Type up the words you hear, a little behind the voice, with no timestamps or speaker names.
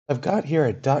I've got here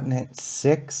a .NET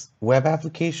 6 web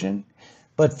application,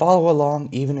 but follow along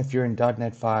even if you're in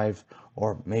 .NET 5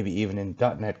 or maybe even in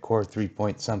 .NET Core 3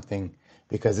 point something,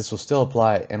 because this will still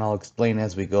apply, and I'll explain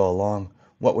as we go along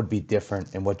what would be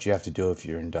different and what you have to do if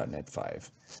you're in .NET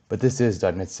 5. But this is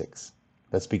 .NET 6.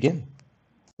 Let's begin.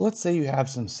 Let's say you have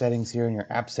some settings here in your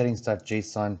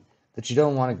appsettings.json that you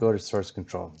don't want to go to source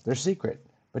control. They're secret,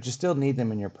 but you still need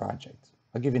them in your project.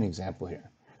 I'll give you an example here.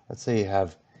 Let's say you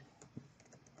have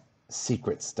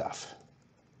secret stuff.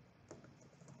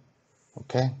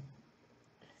 Okay?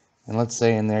 And let's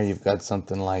say in there you've got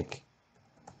something like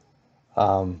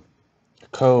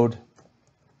code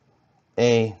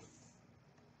A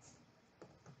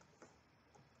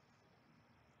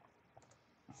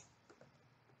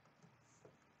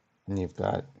and you've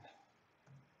got,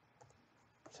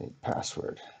 say,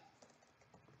 password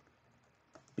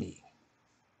B.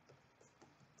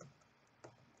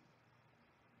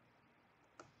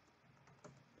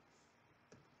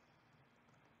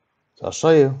 So I'll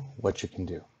show you what you can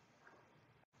do.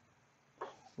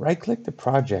 Right-click the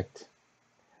project,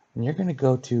 and you're going to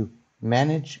go to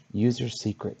Manage User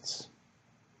Secrets.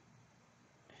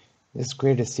 Let's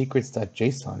create a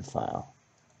secrets.json file.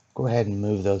 Go ahead and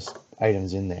move those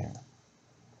items in there.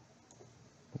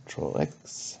 Control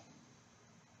X.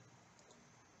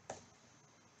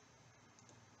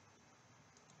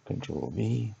 Control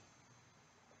V.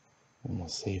 And we'll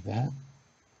save that.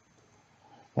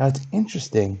 Now it's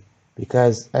interesting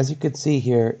because, as you can see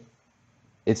here,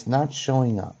 it's not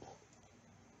showing up.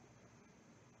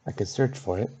 I could search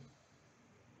for it,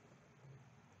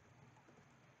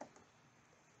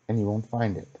 and you won't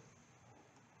find it.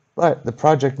 But the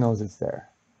project knows it's there.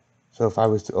 So if I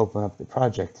was to open up the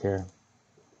project here,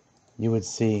 you would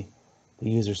see the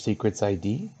user secrets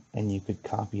ID, and you could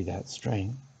copy that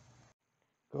string.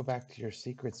 Go back to your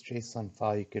secrets.json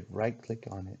file. You could right-click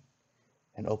on it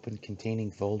and open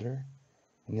containing folder,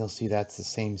 and you'll see that's the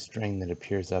same string that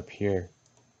appears up here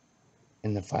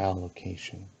in the file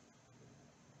location.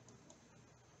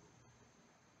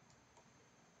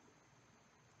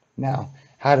 Now,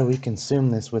 how do we consume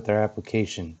this with our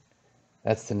application?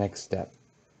 That's the next step.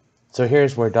 So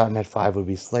here's where .NET 5 would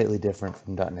be slightly different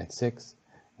from .NET 6.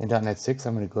 In .NET 6,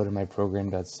 I'm going to go to my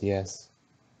program.cs.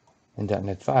 In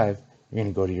 .NET 5, you're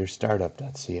going to go to your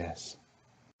startup.cs.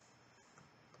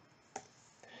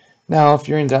 Now, if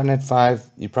you're in .NET 5,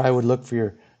 you probably would look for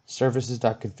your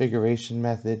services.configuration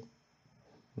method,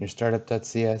 your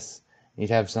startup.cs. You'd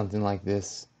have something like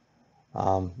this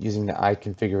using the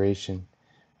iConfiguration.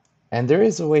 And there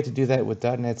is a way to do that with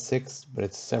 .NET 6, but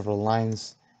it's several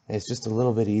lines, and it's just a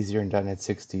little bit easier in .NET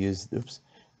 6 to use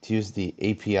the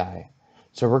API.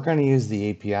 So we're going to use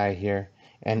the API here,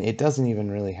 and it doesn't even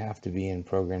really have to be in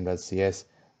program.cs.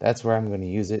 That's where I'm going to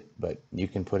use it, but you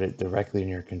can put it directly in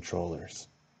your controllers.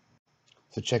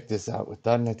 So check this out. With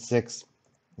 .NET 6,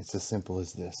 it's as simple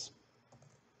as this.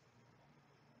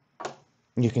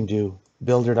 You can do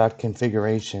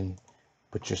builder.configuration,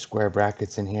 put your square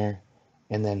brackets in here,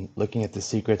 and then looking at the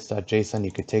secrets.json,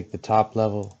 you could take the top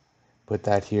level, put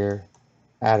that here,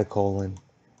 add a colon,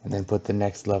 and then put the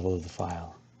next level of the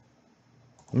file.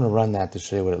 I'm going to run that to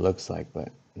show you what it looks like, but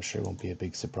I'm sure it won't be a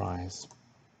big surprise.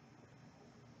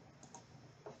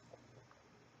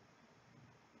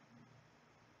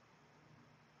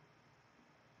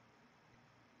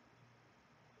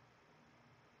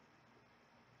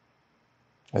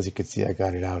 As you can see, I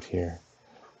got it out here.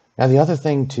 Now the other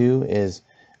thing too is,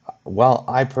 while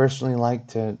I personally like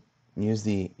to use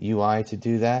the UI to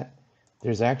do that,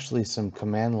 there's actually some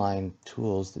command line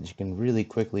tools that you can really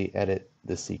quickly edit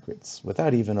the secrets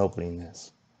without even opening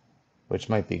this, which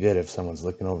might be good if someone's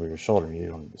looking over your shoulder. You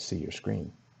don't see your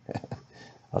screen.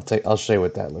 I'll show you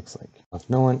what that looks like. If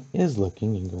no one is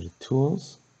looking, you can go to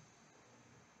Tools,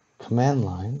 Command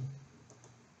Line,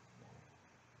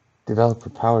 Developer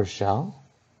PowerShell.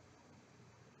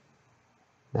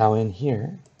 Now in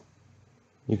here,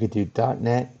 you could do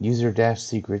 .NET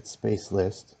user-secrets space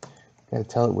list. Got to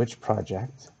tell it which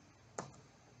project.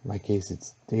 In my case,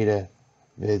 it's data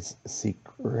viz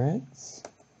secrets.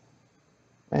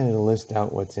 And it'll list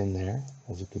out what's in there,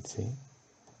 as you can see,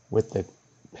 with the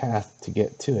path to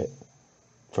get to it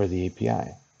for the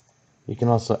API. You can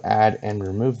also add and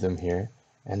remove them here,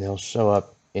 and they'll show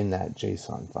up in that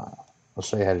JSON file. I'll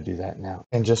show you how to do that now.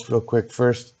 And just real quick,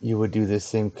 first you would do this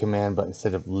same command, but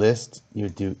instead of list, you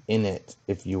would do init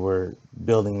if you were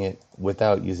building it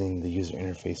without using the user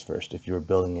interface first, if you were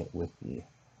building it with the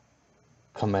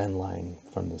command line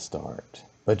from the start.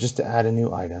 But just to add a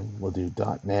new item, we'll do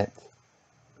 .NET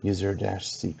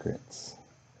user-secrets,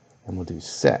 and we'll do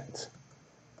set,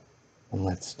 and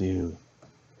let's do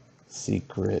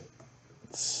secret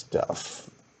stuff,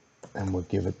 and we'll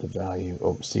give it the value,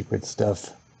 secret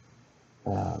stuff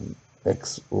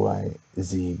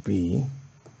XYZB,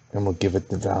 and we'll give it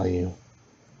the value,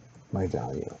 my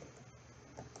value.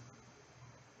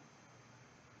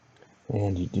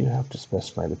 And you do have to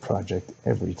specify the project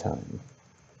every time.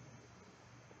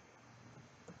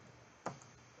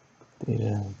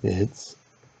 Data, vids,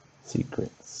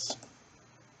 secrets.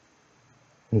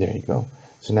 And there you go.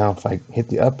 So now if I hit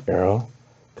the up arrow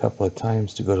a couple of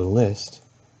times to go to list,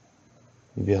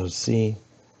 you'll be able to see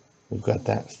we've got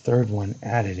that third one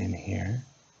added in here,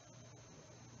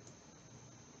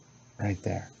 right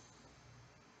there.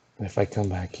 And if I come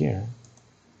back here,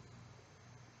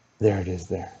 there it is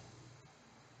there.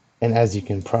 And as you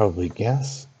can probably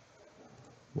guess,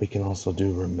 we can also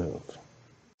do remove.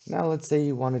 Now let's say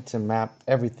you wanted to map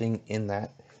everything in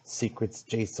that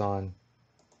secrets.json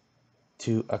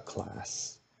to a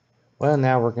class. Well,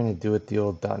 now we're going to do it the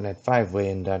old .NET 5 way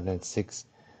and .NET 6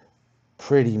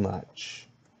 pretty much.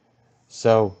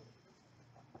 So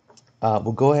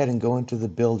we'll go ahead and go into the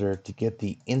builder to get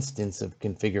the instance of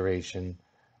configuration,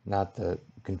 not the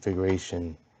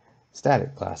configuration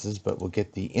static classes, but we'll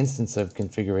get the instance of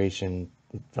configuration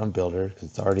from builder because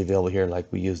it's already available here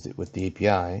like we used it with the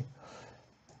API.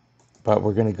 But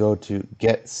we're going to go to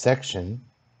get section,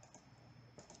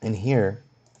 and here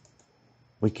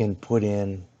we can put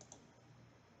in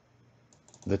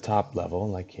the top level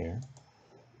like here.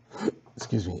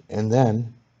 Excuse me. And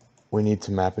then we need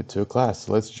to map it to a class.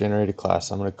 So let's generate a class.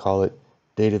 I'm going to call it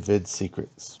DataVid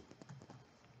Secrets.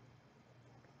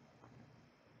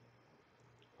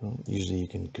 Well, usually you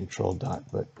can control dot,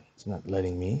 but it's not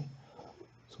letting me.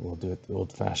 So we'll do it the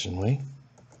old-fashioned way.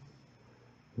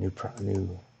 New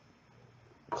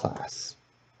class.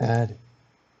 Add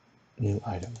new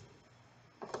item.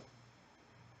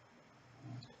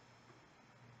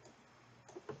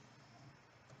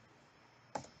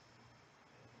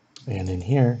 And in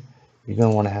here, you're going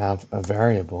to want to have a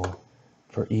variable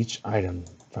for each item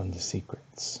from the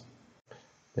secrets.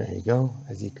 There you go.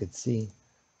 As you could see,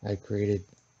 I created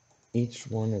each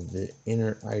one of the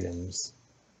inner items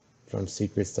from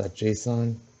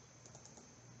secrets.json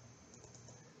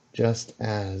just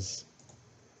as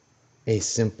a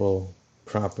simple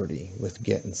property with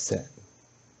get and set.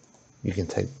 You can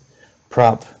type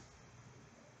prop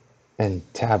and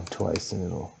tab twice and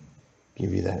it'll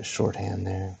give you that shorthand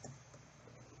there.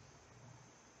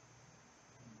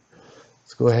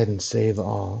 Let's go ahead and save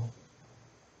all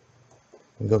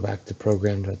and go back to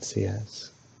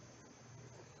program.cs.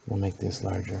 We'll make this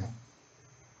larger.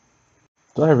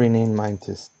 So I renamed mine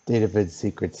to DataVid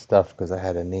Secret Stuff because I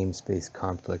had a namespace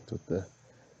conflict with the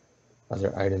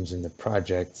other items in the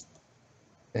project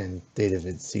and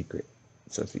DataVid Secret.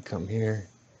 So if you come here,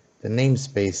 the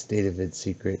namespace DataVid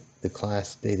Secret, the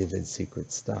class DataVid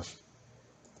Secret Stuff,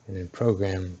 and in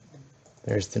program,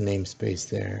 there's the namespace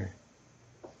there.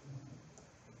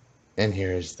 And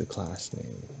here's the class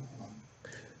name.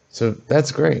 So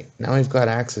that's great. Now we've got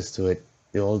access to it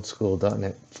the old school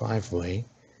 .NET 5 way,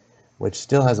 which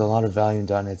still has a lot of value in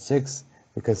 .NET 6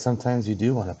 because sometimes you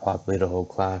do want to populate a whole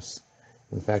class.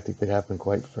 In fact, it could happen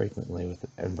quite frequently with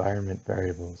environment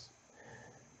variables.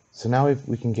 So now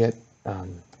we can get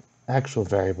actual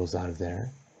variables out of there.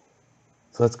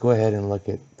 So let's go ahead and look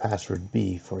at password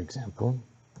B, for example.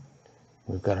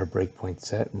 We've got our breakpoint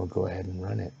set, and we'll go ahead and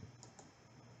run it.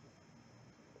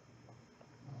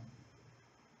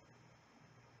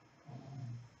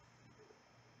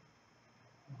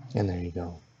 And there you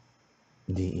go,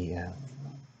 DEF.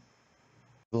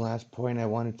 The last point I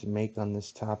wanted to make on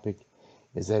this topic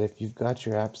is that if you've got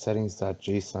your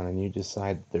appsettings.json and you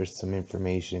decide there's some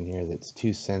information here that's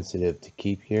too sensitive to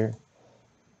keep here,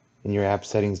 and your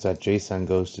appsettings.json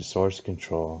goes to source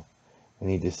control,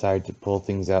 and you decide to pull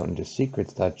things out into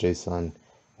secrets.json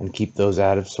and keep those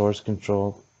out of source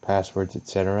control, passwords,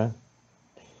 etc.,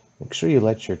 make sure you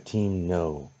let your team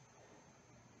know.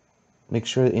 Make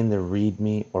sure in the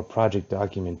README or project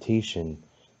documentation,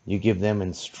 you give them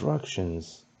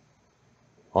instructions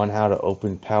on how to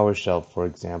open PowerShell, for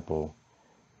example,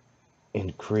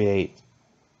 and create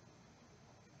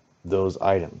those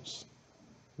items.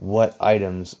 What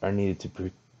items are needed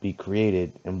to be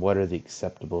created and what are the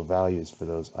acceptable values for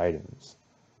those items.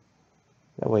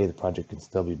 That way the project can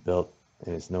still be built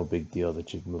and it's no big deal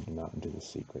that you've moved them out into the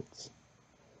secrets.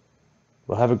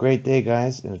 Well, have a great day,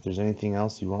 guys, and if there's anything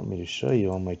else you want me to show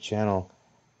you on my channel,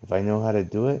 if I know how to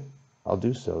do it, I'll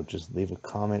do so. Just leave a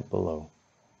comment below.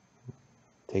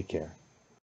 Take care.